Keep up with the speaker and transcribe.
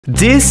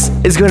This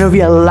is gonna be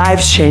a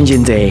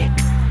life-changing day.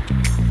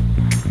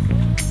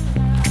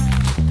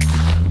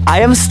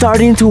 I am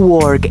starting to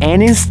work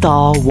and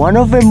install one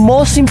of the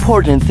most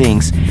important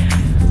things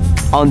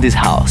on this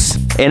house.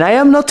 And I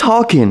am not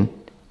talking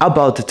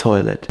about the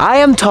toilet. I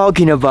am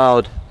talking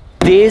about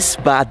this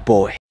bad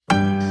boy.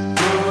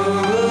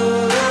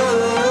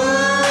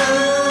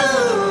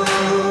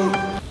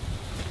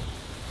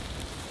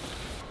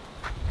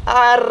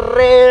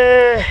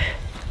 Arre!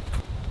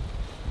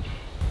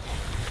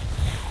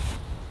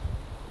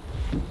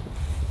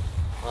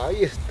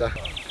 Ahí está.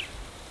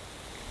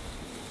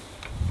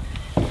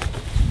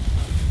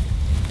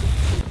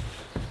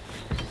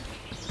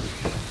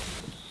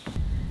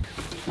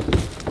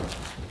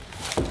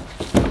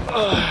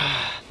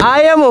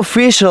 I am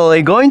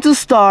officially going to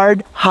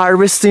start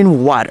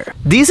harvesting water.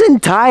 This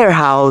entire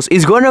house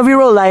is going to be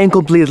relying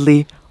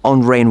completely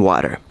on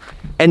rainwater.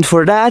 And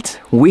for that,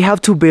 we have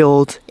to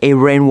build a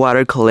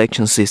rainwater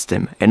collection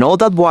system. And all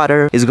that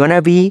water is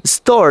gonna be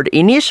stored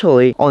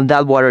initially on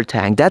that water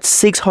tank. That's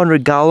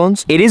 600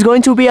 gallons. It is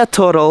going to be a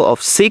total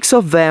of 6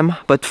 of them,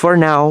 but for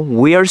now,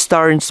 we are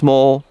starting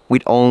small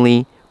with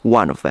only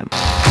 1 of them.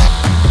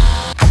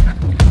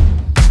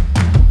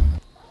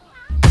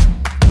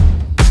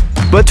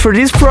 But for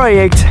this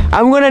project,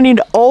 I'm gonna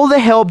need all the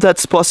help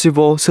that's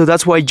possible, so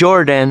that's why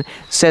Jordan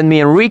sent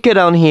me Enrique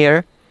down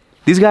here.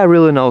 This guy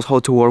really knows how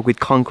to work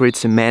with concrete,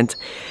 cement,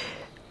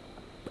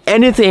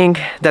 anything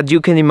that you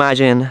can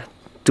imagine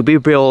to be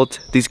built.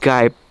 This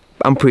guy,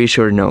 I'm pretty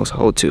sure, knows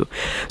how to.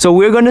 So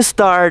we're gonna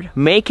start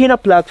making a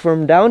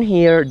platform down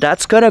here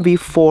that's gonna be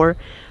for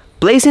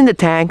placing the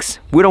tanks.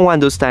 We don't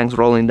want those tanks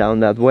rolling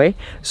down that way,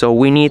 so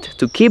we need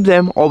to keep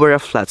them over a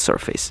flat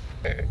surface.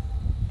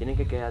 Tienen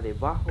que quedar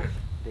debajo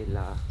de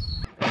la...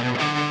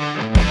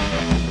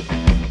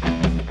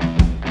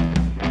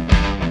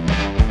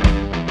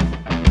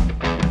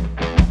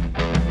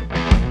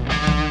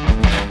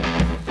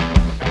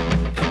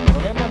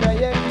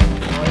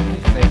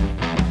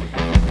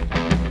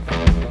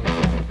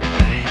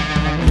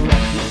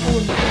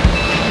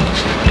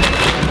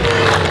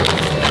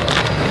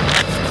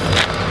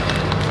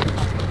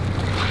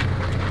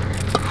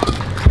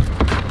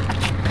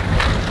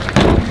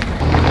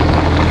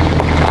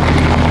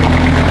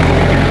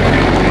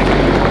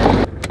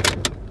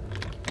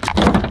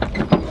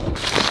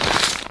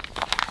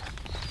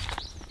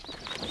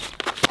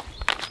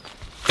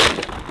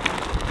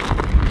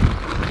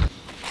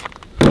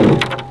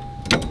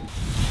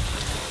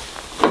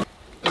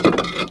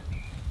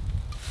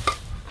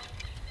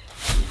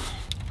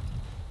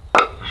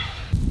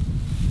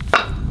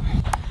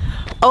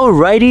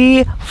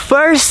 Alrighty,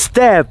 first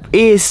step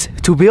is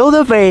to build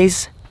a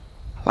vase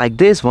like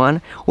this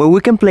one where we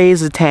can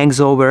place the tanks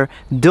over.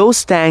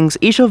 Those tanks,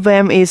 each of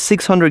them is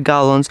 600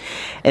 gallons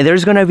and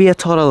there's gonna be a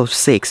total of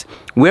 6.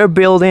 We're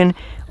building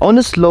on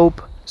a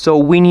slope, so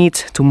we need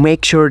to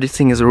make sure this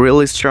thing is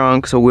really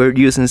strong. So we're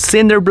using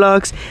cinder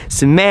blocks,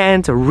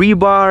 cement,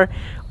 rebar,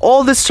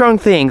 all the strong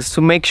things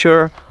to make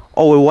sure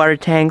our water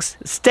tanks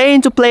stay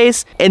into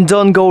place and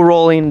don't go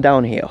rolling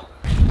downhill.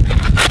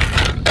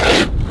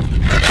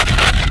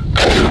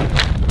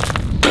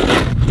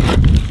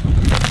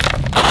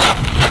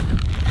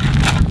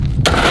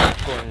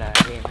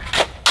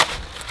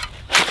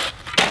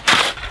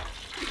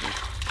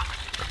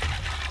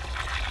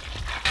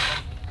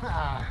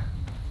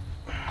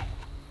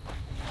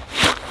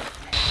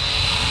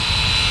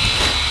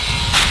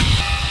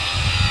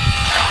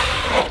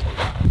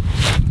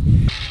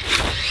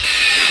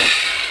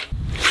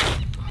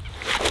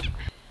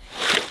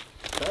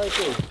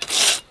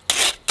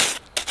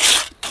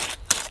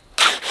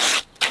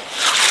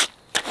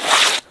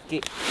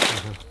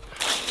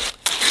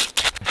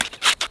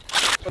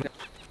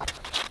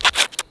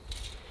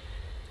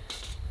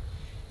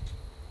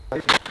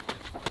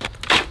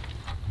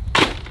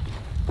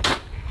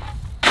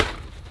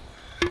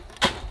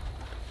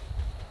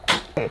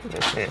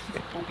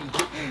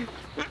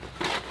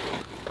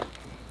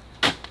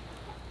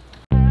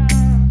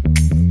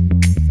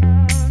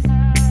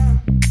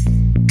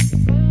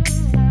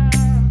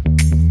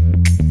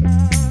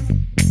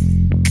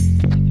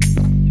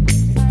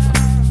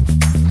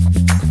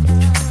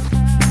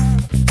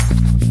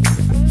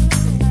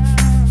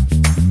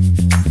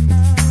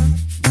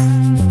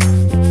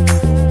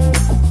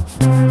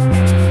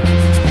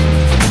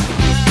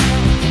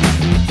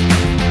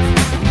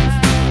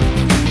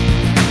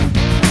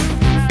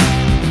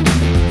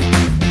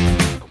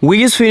 We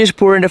just finished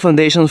pouring the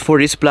foundations for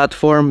this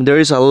platform. There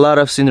is a lot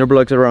of cinder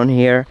blocks around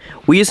here.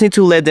 We just need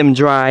to let them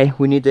dry.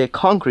 We need the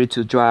concrete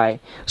to dry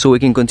so we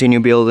can continue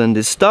building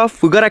this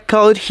stuff. We gotta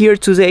call it here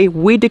today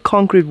with the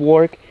concrete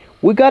work.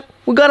 We got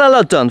a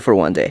lot done for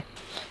one day.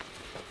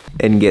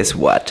 And guess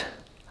what?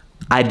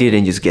 I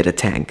didn't just get a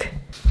tank.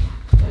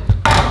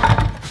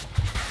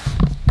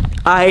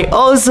 I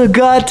also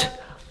got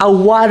a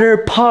water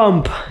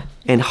pump.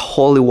 And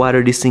holy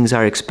water, these things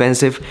are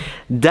expensive.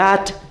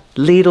 That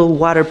little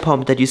water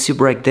pump that you see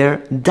right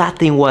there, that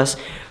thing was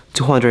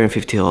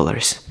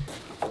 $250.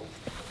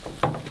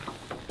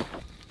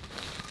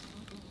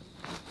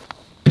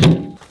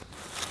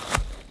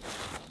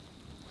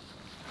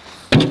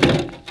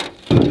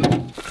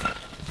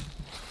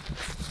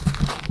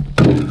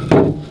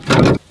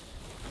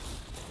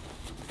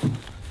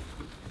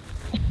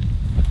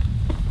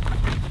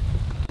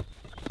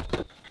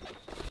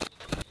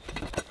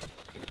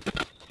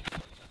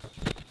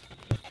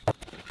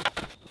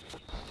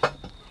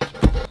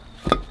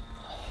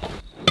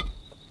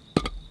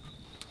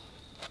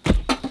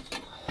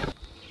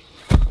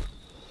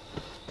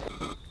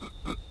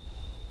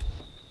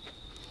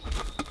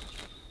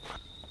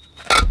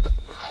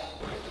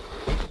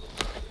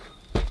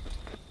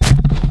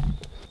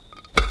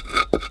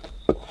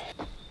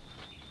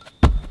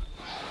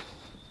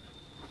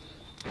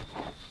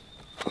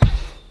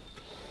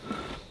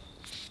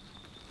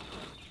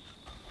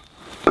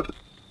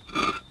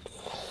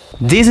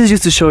 This is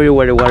just to show you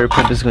where the water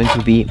pump is going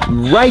to be.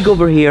 Right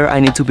over here,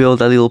 I need to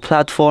build a little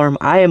platform.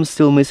 I am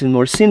still missing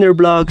more cinder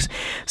blocks,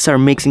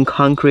 start mixing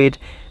concrete.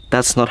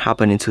 That's not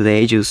happening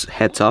today, just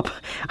heads up.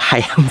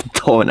 I am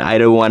done. I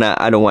don't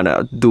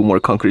wanna do more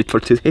concrete for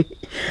today.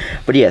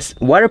 But yes,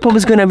 water pump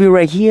is gonna be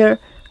right here.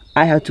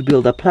 I have to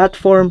build a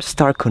platform,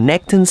 start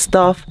connecting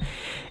stuff,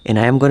 and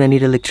I am gonna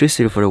need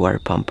electricity for the water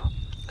pump.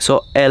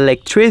 So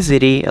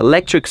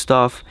electric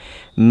stuff,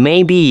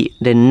 may be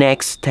the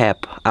next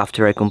step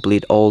after I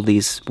complete all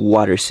this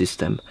water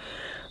system.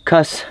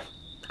 Cause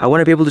I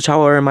wanna be able to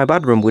shower in my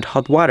bathroom with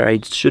hot water. I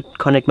should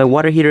connect my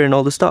water heater and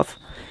all the stuff.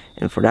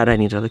 And for that I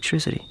need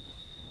electricity.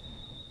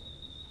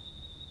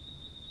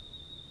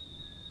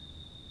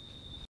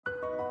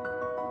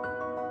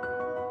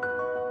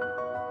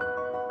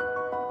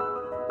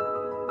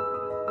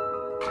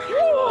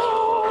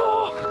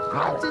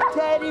 It's a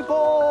teddy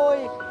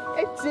boy!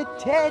 It's a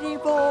teddy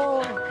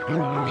boy! You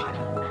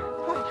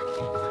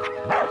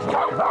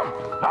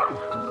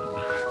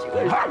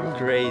guys are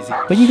crazy.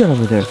 What you got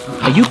over there?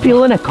 Are you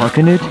peeling a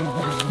coconut?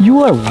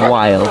 You are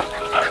wild.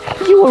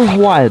 You are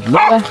wild,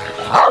 Lola.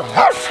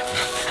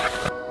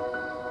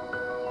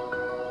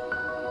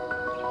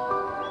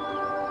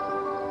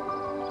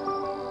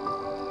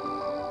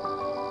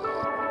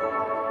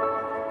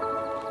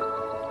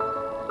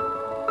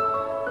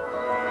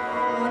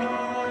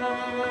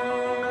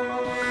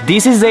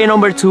 This is day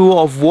number 2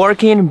 of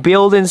working,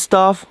 building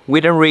stuff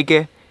with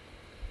Enrique.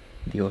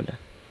 Di hola.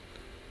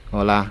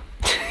 Hola.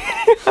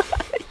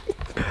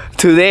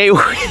 Today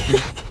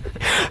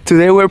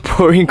we're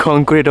pouring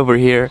concrete over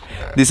here.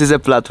 This is a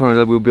platform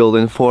that we're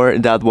building for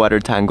that water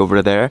tank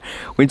over there.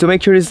 We need to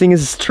make sure this thing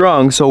is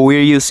strong, so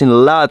we're using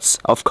lots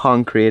of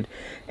concrete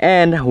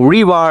and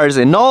rebars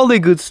and all the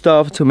good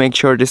stuff to make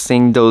sure this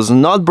thing does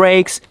not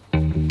break.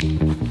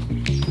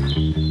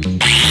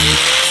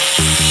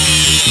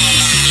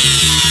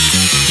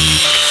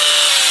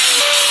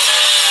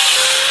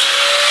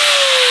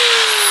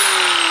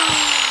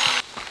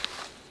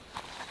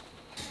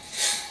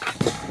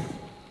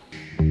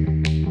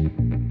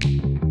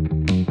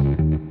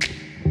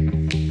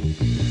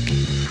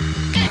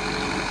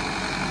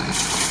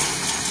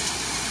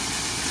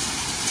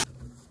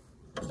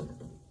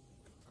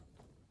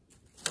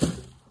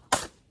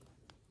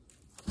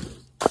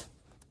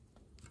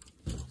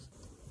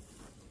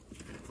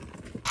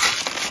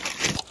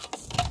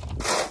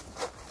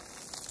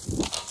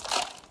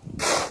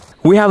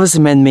 We have a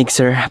cement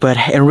mixer, but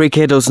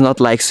Enrique does not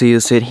like to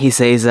use it. He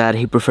says that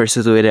he prefers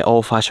to do it the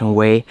old-fashioned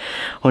way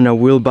on a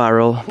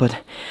wheelbarrow. But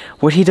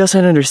what he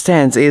doesn't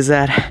understand is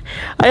that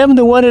I am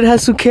the one that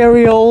has to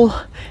carry all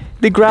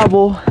the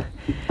gravel,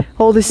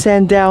 all the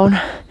sand down.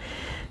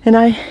 And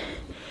I'm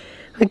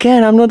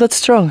not that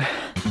strong.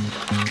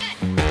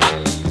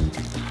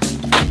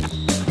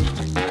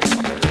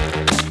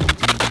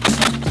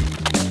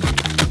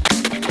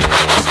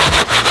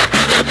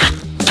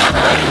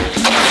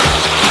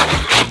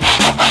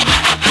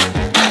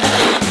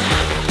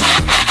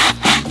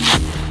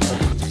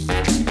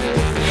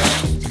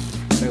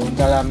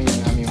 A mi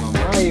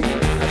mamá y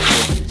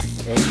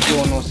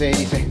yo no sé,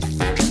 dice.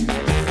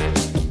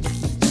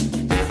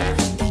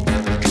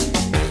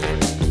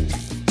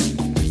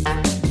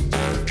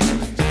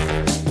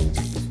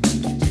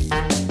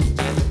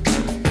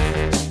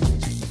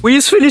 We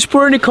just finished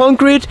pouring the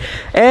concrete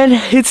and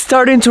it's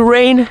starting to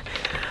rain.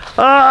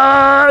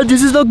 Ah,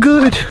 this is not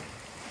good.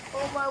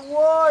 Oh my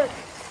word.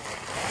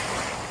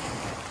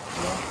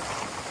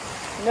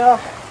 No,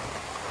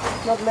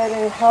 not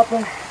letting it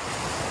happen.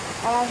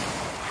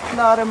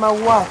 Not in my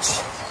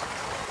watch.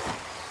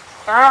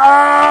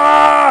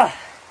 Ah!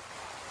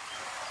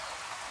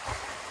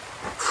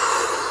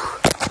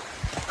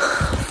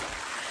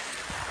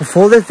 Of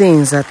all the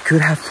things that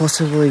could have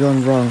possibly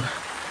gone wrong,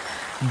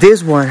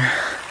 this one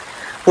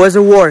was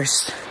the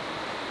worst.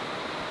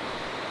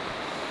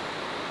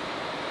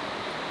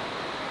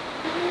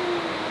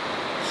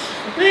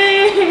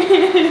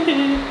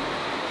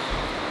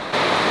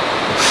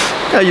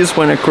 I just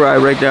want to cry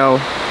right now.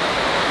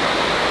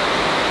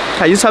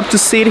 I just have to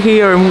sit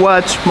here and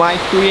watch my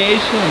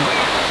creation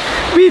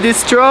be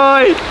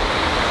destroyed.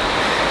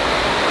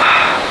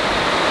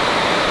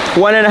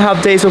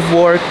 1.5 days of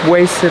work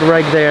wasted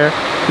right there.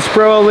 It's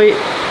probably,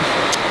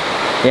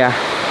 yeah,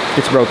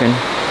 it's broken.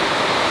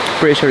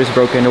 Pretty sure it's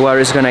broken. The water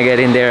is gonna get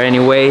in there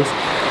anyways.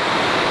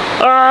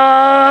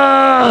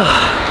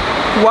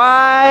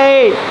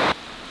 Why?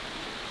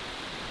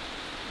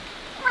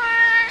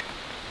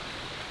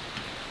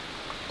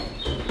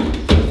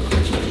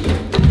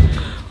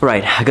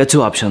 Right, I got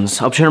 2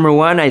 options. Option number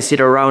 1, I sit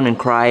around and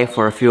cry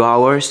for a few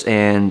hours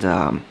and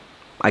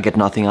I get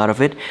nothing out of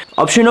it.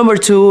 Option number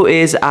 2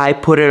 is I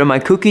put it in my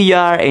cookie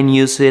jar and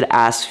use it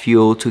as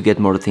fuel to get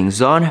more things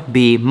done.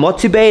 Be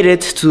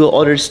motivated to do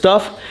other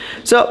stuff.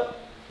 So,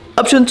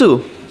 option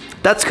 2,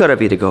 that's gotta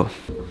be the go.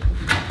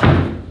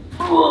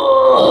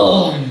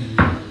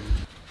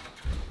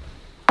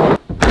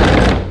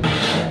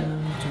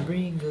 To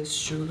bring us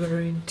sugar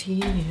and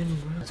tea and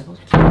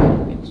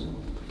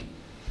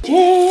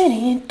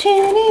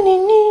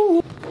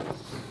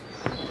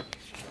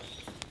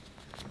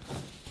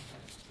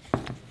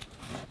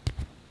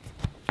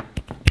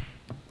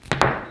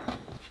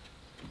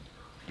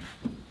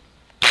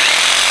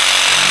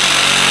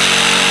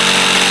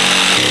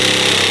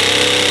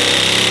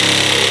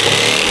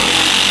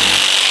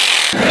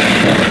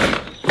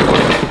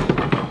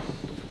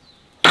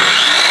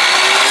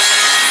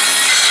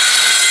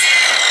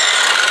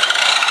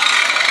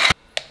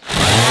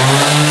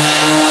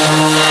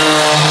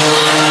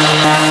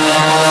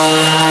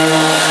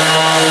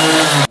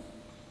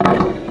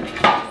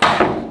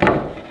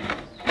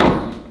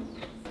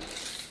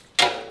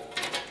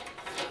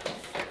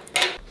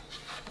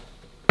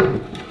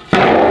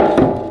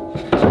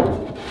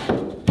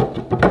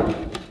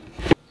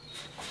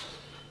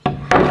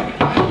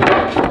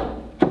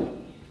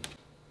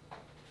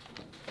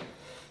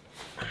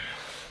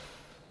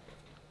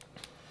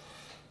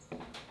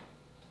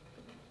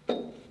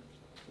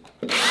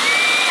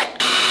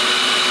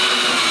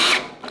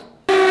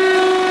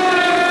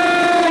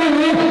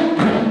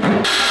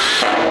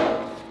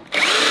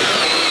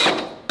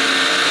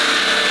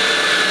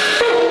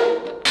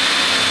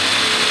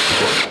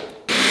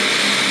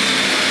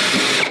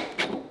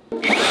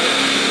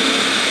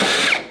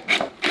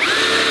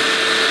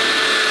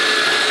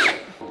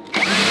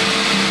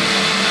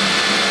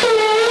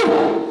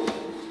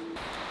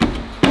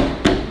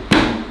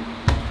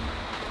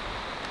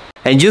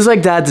And just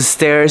like that, the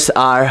stairs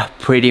are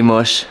pretty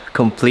much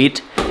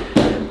complete.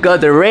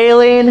 Got the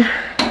railing,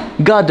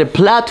 got the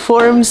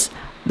platforms.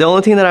 The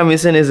only thing that I'm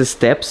missing is the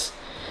steps,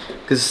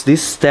 because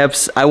these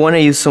steps, I want to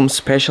use some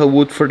special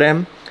wood for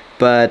them,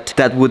 but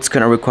that wood's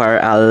gonna require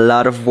a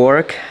lot of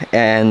work,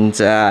 and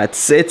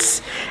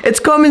it's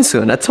coming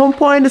soon. At some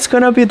point it's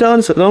gonna be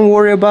done, so don't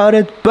worry about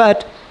it.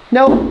 But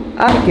now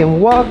I can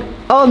walk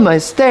on my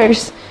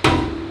stairs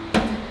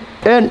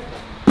and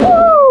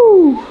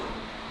woo!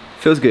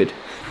 Feels good.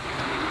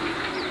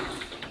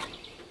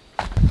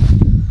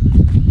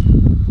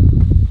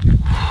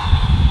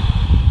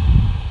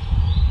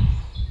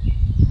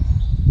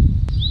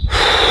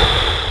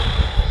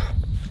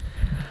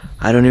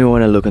 I don't even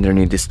want to look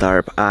underneath this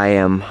tarp. I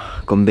am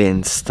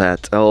convinced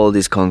that all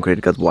this concrete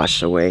got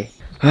washed away.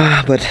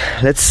 But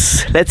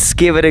let's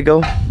give it a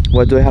go.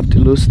 What do I have to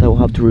lose? I will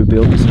have to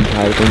rebuild this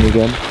entire thing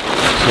again.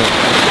 So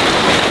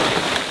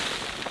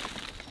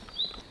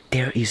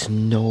there is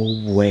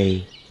no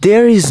way.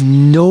 There is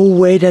no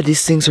way that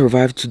this thing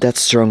survived to that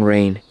strong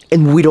rain.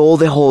 And with all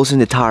the holes in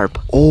the tarp.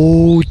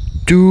 Oh,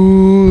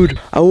 dude.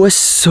 I was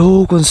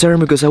so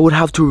concerned because I would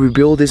have to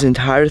rebuild this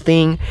entire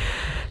thing.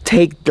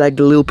 Take like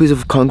the little piece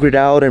of concrete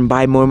out and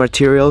buy more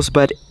materials,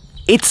 but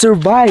it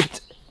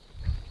survived.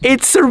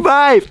 It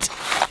survived.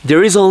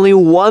 There is only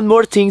one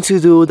more thing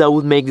to do that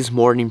would make this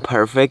morning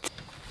perfect.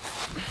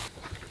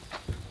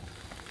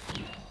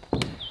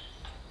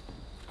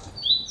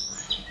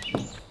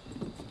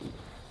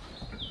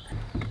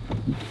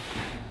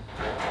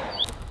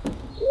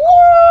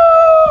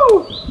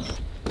 Woo!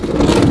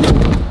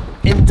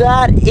 And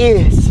that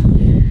is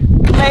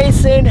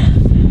placing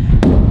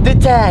the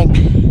tank.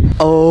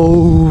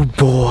 Oh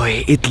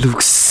boy, it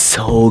looks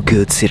so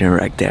good sitting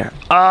right there.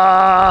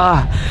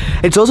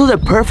 It's also the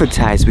perfect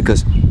size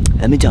because,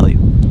 let me tell you,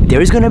 there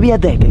is gonna be a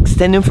deck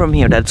extending from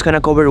here that's gonna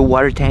cover the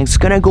water tanks,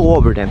 gonna go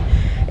over them,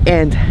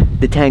 and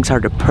the tanks are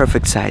the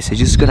perfect size.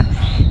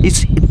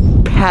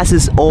 It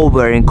passes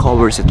over and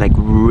covers it like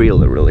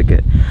really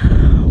good.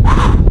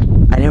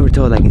 I never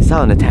thought like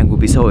installing a tank would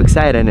be so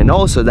exciting, and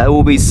also that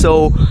would be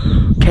so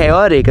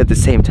chaotic at the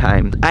same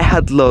time. I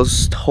had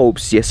lost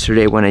hopes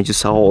yesterday when I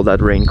just saw all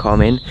that rain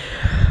coming,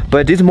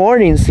 but this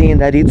morning seeing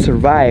that it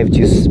survived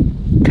just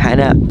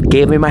kind of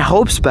gave me my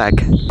hopes back.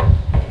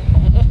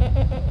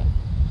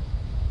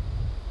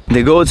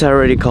 The goats are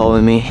already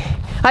calling me.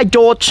 Hi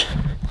George!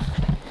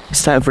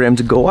 It's time for them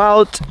to go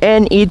out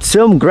and eat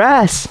some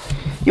grass.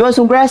 You want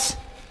some grass?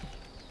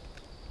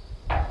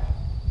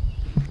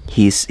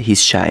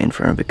 He's shy in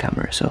front of the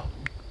camera, so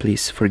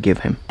please forgive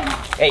him.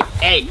 Hey!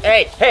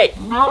 Hey!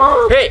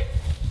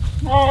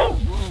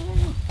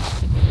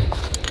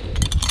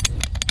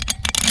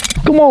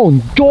 Come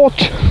on,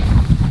 George!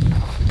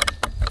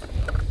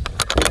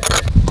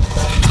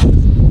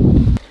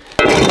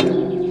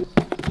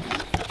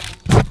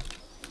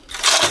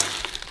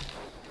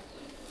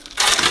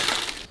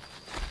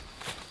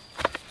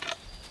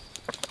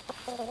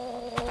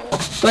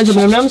 Want some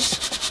M&Ms?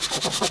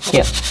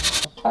 Yeah.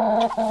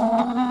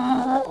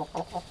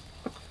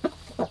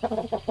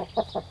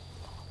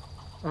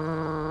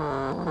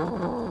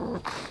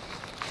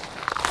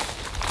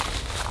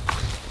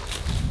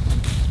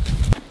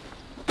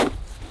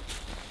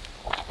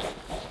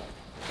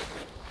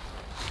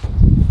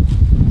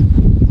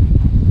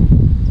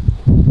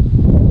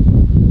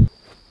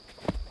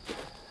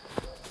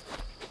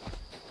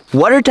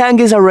 Water tank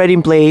is already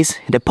in place,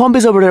 the pump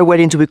is over there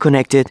waiting to be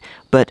connected,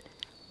 but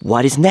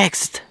what is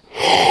next?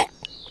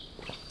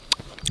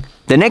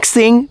 The next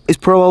thing is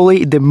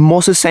probably the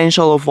most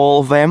essential of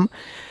all of them,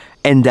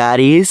 and that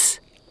is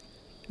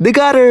the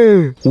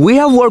gutter. We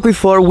have worked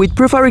before with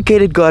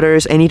prefabricated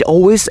gutters and it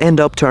always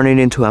ends up turning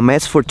into a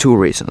mess for two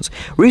reasons.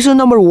 Reason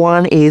number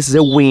one is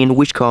the wind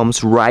which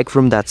comes right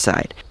from that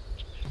side.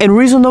 And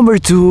reason number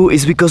two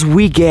is because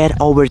we get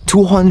over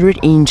 200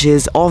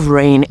 inches of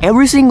rain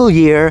every single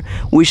year,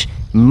 which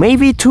may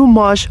be too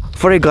much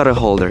for the gutter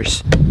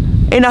holders.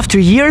 And after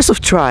years of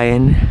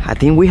trying, I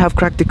think we have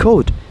cracked the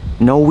code.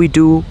 Now we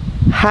do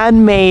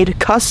handmade,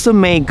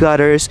 custom-made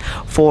gutters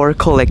for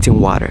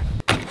collecting water.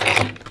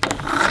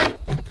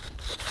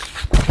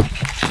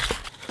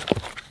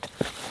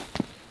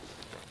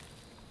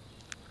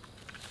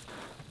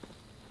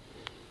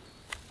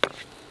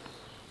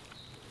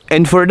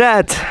 And for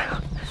that,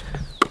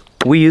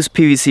 we use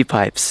PVC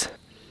pipes.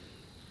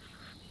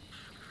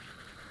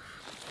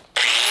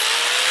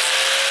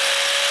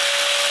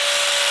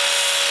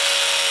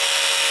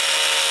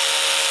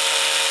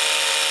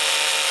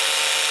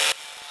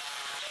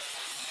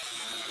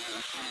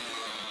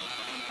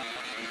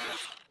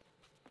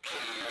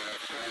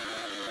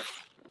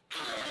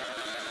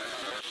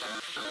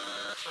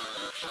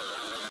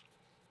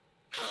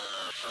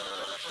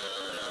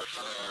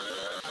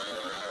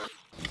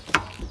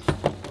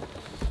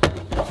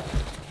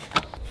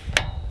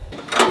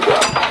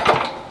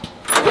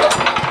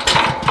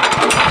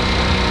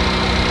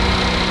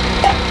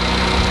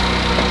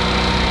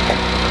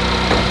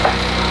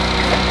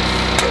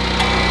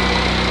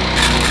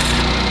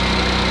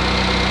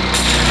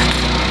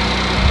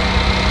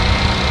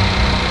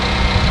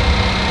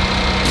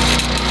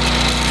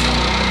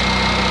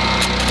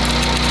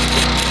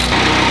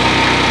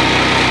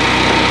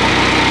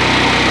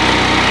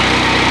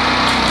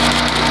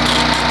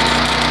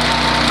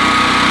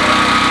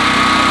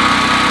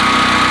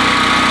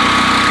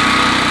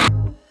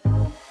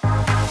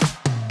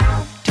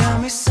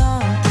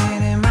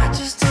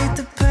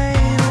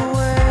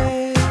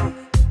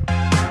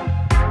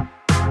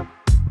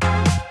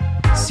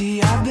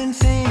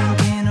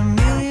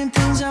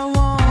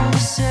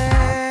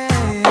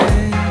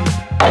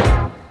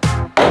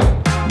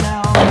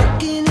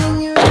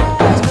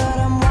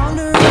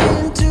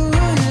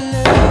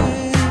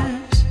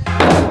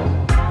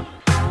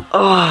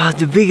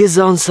 The biggest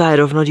downside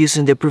of not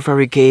using the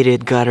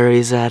prefabricated gutter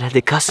is that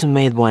the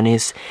custom-made one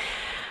is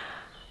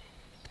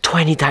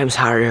 20 times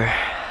harder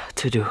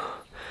to do.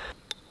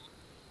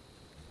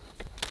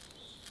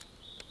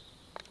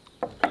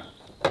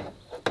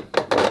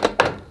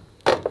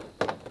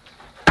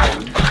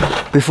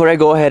 Before I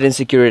go ahead and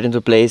secure it into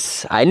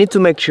place, I need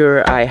to make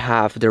sure I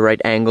have the right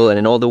angle and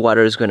then all the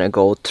water is gonna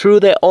go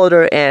through the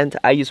other end.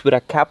 I just put a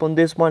cap on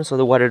this one so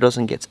the water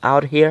doesn't get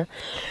out here.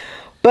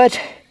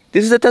 But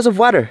this is a test of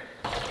water.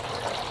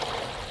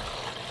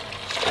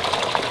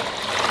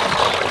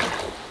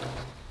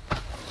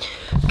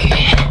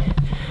 Okay,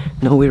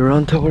 now we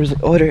run towards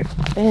the other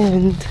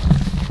end.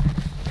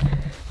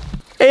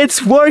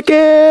 It's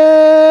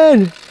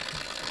working!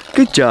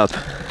 Good job.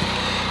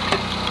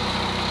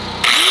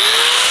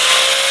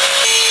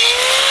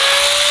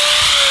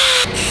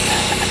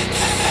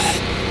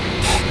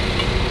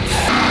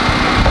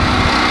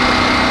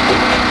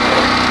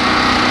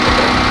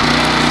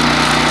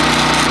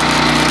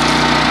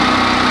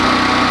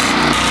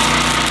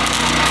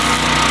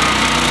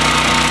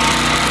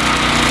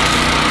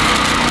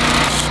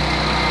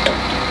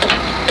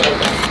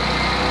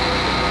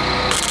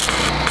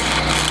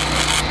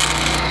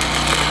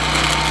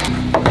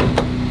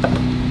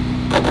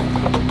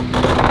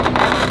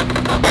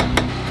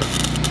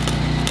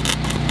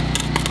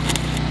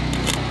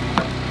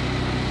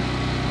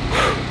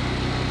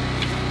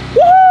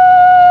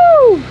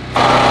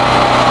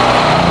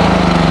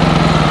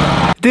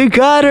 The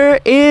gutter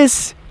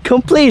is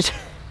complete.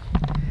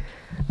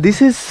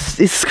 This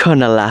is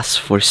gonna last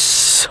for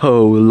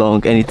so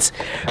long, and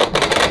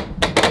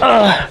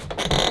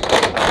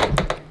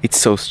it's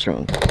so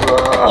strong.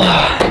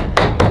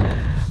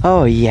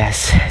 Oh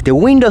yes, the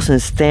wind doesn't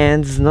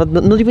stand, not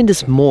even the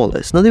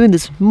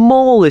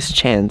smallest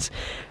chance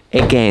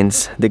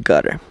against the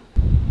gutter.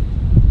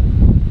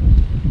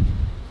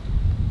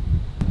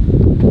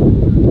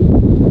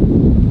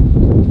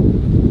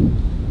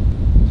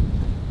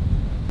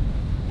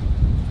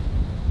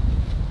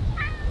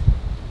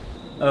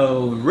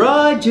 Oh,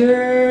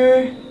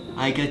 Roger!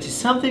 I got you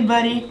something,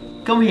 buddy.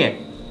 Come here.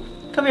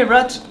 Come here,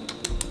 Rog. Do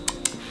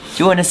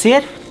you wanna see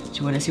it? Do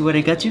you wanna see what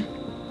I got you?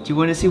 Do you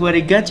wanna see what I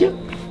got you?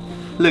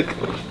 Look.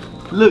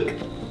 Look.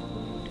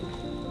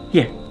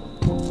 Here.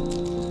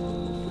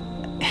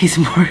 He's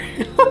more...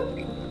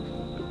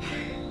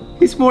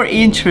 He's more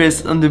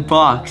interest on the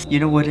box. You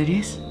know what it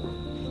is?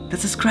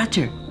 That's a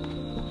scratcher.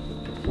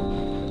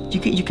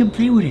 You can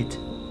play with it.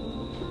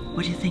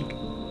 What do you think?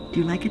 Do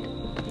you like it?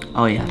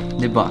 Oh yeah,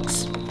 the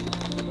box.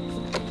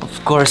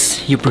 Of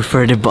course, you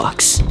prefer the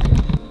box.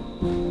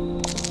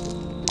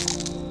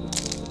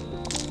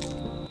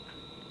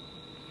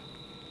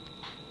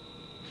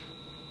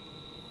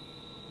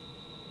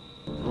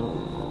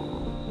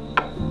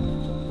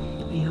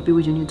 Are you happy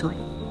with your new toy?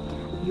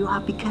 Are you a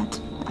happy cat?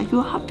 Are you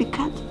a happy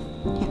cat?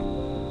 Yeah.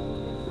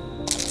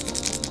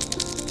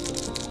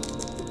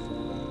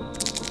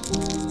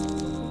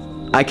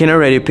 I can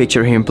already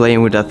picture him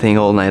playing with that thing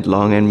all night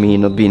long and me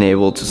not being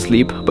able to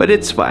sleep, but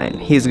it's fine.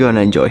 He's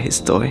gonna enjoy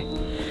his toy.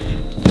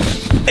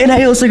 And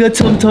I also got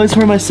some toys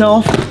for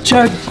myself.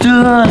 Check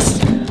this!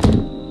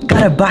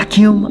 Got a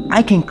vacuum.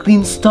 I can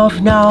clean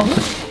stuff now.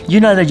 You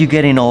know that you're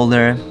getting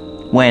older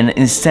when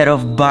instead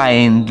of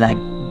buying like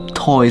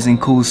toys and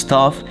cool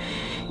stuff,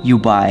 you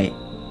buy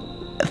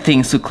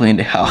things to clean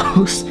the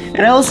house.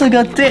 And I also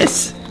got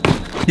this.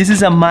 This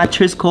is a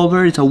mattress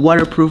cover. It's a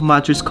waterproof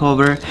mattress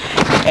cover.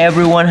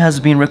 Everyone has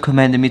been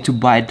recommending me to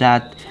buy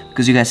that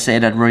because you guys say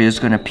that Roy's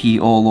gonna pee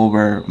all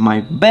over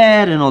my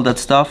bed and all that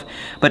stuff.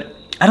 But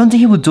I don't think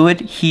he would do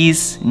it.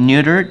 He's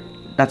neutered.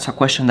 That's a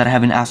question that I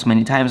haven't asked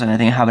many times and I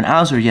think I haven't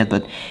answered yet.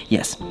 But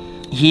yes,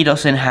 he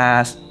doesn't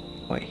have...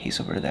 Wait, he's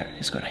over there.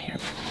 He's gonna hear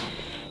me.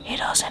 He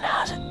doesn't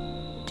have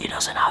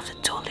the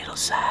two little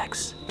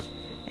sacks.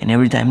 And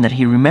every time that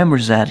he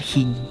remembers that,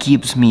 he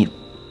gives me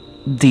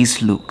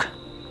this look.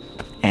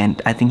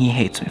 And I think he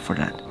hates me for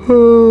that.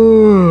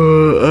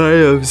 I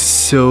am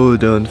so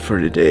done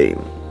for the day.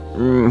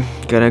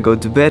 Gonna go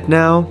to bed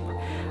now.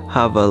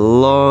 Have a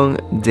long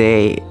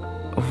day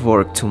of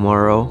work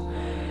tomorrow.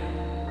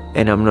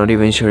 And I'm not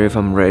even sure if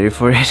I'm ready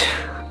for it.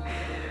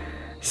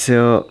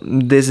 So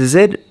this is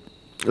it.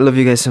 Love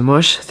you guys so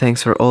much.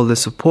 Thanks for all the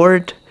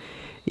support.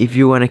 If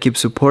you want to keep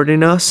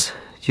supporting us,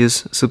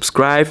 just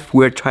subscribe.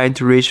 We're trying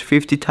to reach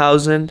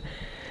 50,000.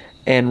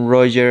 And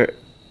Roger,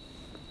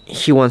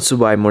 he wants to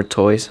buy more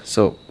toys,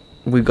 so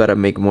we gotta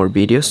make more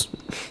videos.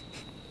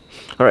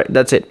 Alright,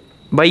 that's it.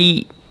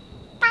 Bye!